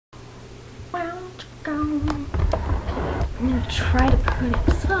Won't go. I'm gonna try to put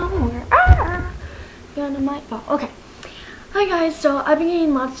it somewhere. Ah! Gonna might fall. Okay. Hi guys. So I've been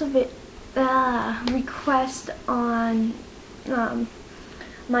getting lots of requests on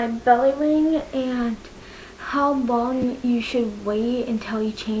my belly ring and how long you should wait until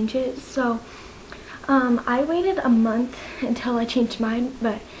you change it. So I waited a month until I changed mine,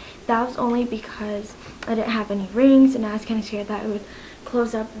 but that was only because I didn't have any rings and I was kind of scared that it would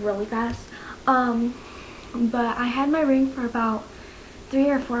close up really fast. But I had my ring for about 3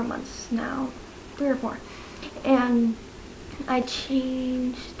 or 4 months now, 3 or 4, and I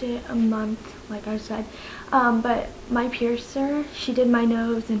changed it a month, like I said. But my piercer, she did my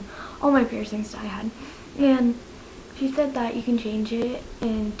nose and all my piercings that I had, and she said that you can change it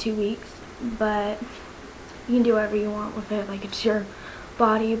in 2 weeks, but you can do whatever you want with it, like it's your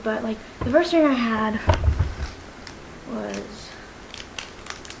body. But like the first ring I had was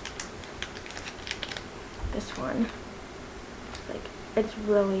this one. Like it's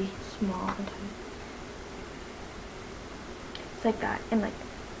really small and tiny. It's like that, and like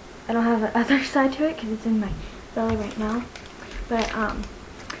I don't have the other side to it because it's in my belly right now. But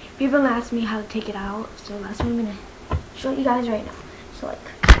people asked me how to take it out, so that's what I'm gonna show you guys right now. So like,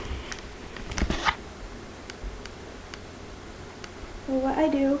 well, what I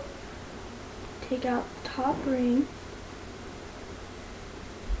do, take out the top ring.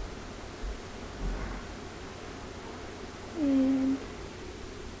 And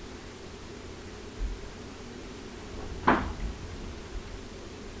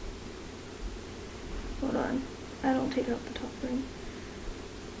hold on, I don't take out the top ring.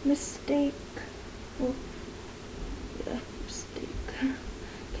 Mistake. Oh, yeah, mistake.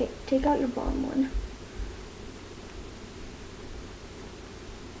 Okay, take out your bottom one.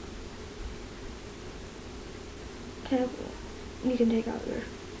 Okay, you can take out your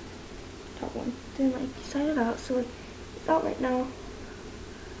top one. Then like you slide it out, so like it's out right now.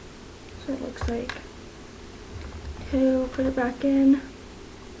 So it looks like. Okay, we'll put it back in.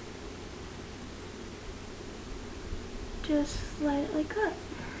 Just slide it like that.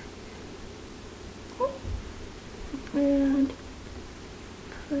 And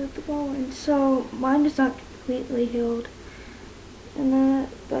put the ball in. So mine is not completely healed and that,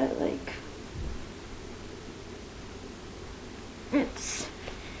 but like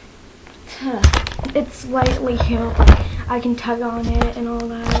it's slightly healed. Like I can tug on it and all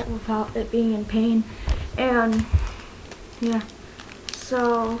that without it being in pain. And yeah,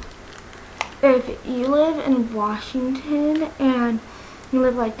 so if you live in Washington and you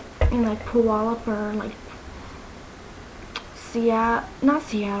live like in like Puyallup or like Seattle, not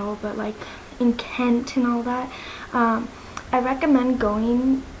Seattle, but like in Kent and all that, I recommend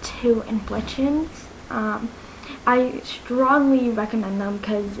going to Inflictions. I strongly recommend them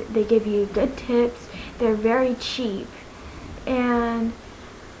because they give you good tips. They're very cheap, and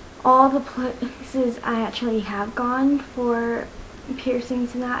all the places I actually have gone for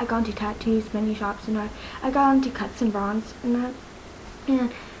piercings and that, I gone to tattoos, many shops and that, I gone to cuts and bronze and that,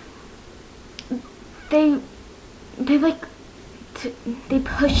 and they like they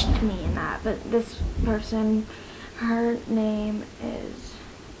pushed me in that. But this person, her name is,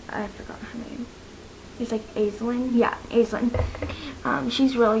 I forgot her name. It's like Aislinn. Yeah, Aislinn.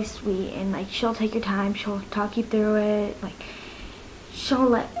 She's really sweet, and like she'll take your time. She'll talk you through it. Like she'll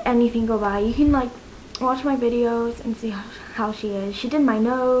let anything go by. You can like watch my videos and see how she is. She did my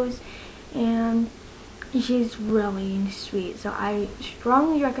nose, and she's really sweet. So I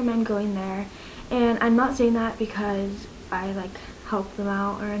strongly recommend going there. And I'm not saying that because I like help them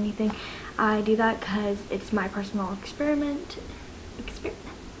out or anything. I do that because it's my personal experiments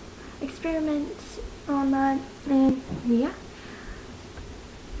on that. And yeah,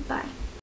 bye.